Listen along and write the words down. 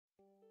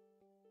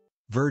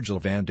Virgil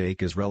van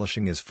Dijk is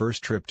relishing his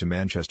first trip to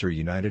Manchester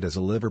United as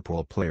a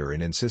Liverpool player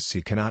and insists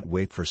he cannot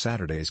wait for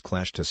Saturday's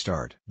clash to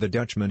start. The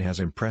Dutchman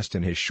has impressed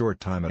in his short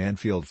time at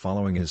Anfield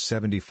following his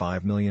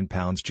 £75 million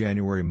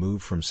January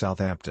move from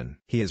Southampton.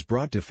 He has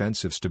brought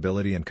defensive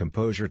stability and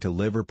composure to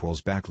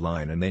Liverpool's back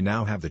line, and they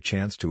now have the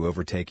chance to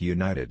overtake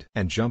United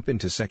and jump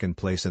into second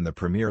place in the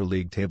Premier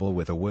League table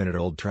with a win at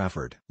Old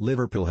Trafford.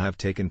 Liverpool have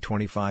taken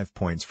 25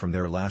 points from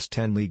their last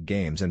 10 league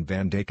games, and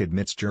Van Dijk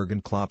admits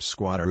Jurgen Klopp's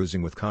squad are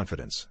oozing with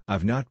confidence.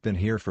 "I've not been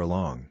here for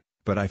long,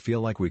 but I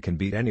feel like we can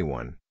beat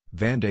anyone,"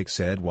 Van Dijk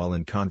said while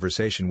in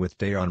conversation with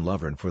Dejan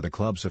Lovren for the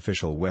club's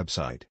official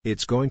website.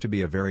 "It's going to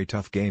be a very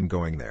tough game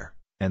going there,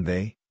 and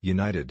they,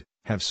 United,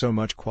 have so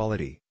much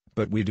quality,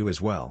 but we do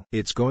as well.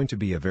 It's going to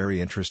be a very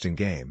interesting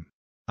game.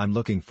 I'm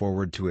looking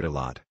forward to it a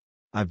lot.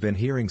 I've been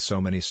hearing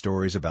so many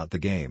stories about the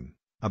game,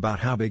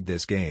 about how big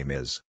this game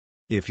is.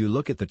 If you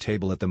look at the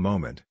table at the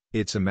moment,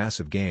 it's a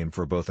massive game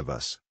for both of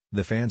us,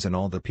 the fans and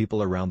all the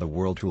people around the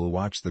world who'll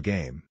watch the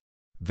game."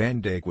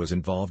 Van Dijk was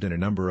involved in a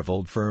number of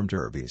Old Firm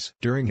derbies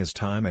during his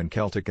time in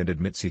Celtic and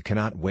admits he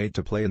cannot wait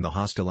to play in the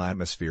hostile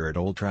atmosphere at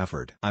Old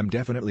Trafford. "I'm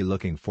definitely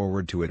looking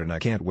forward to it and I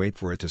can't wait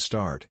for it to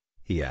start,"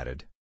 he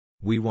added.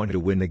 "We want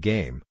to win the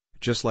game,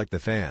 just like the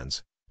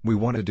fans. We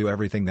want to do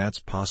everything that's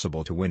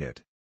possible to win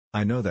it.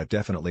 I know that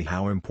definitely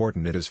how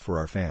important it is for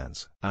our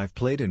fans. I've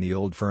played in the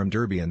Old Firm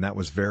derby and that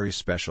was very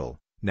special.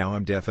 Now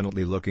I'm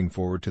definitely looking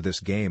forward to this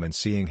game and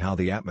seeing how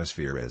the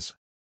atmosphere is."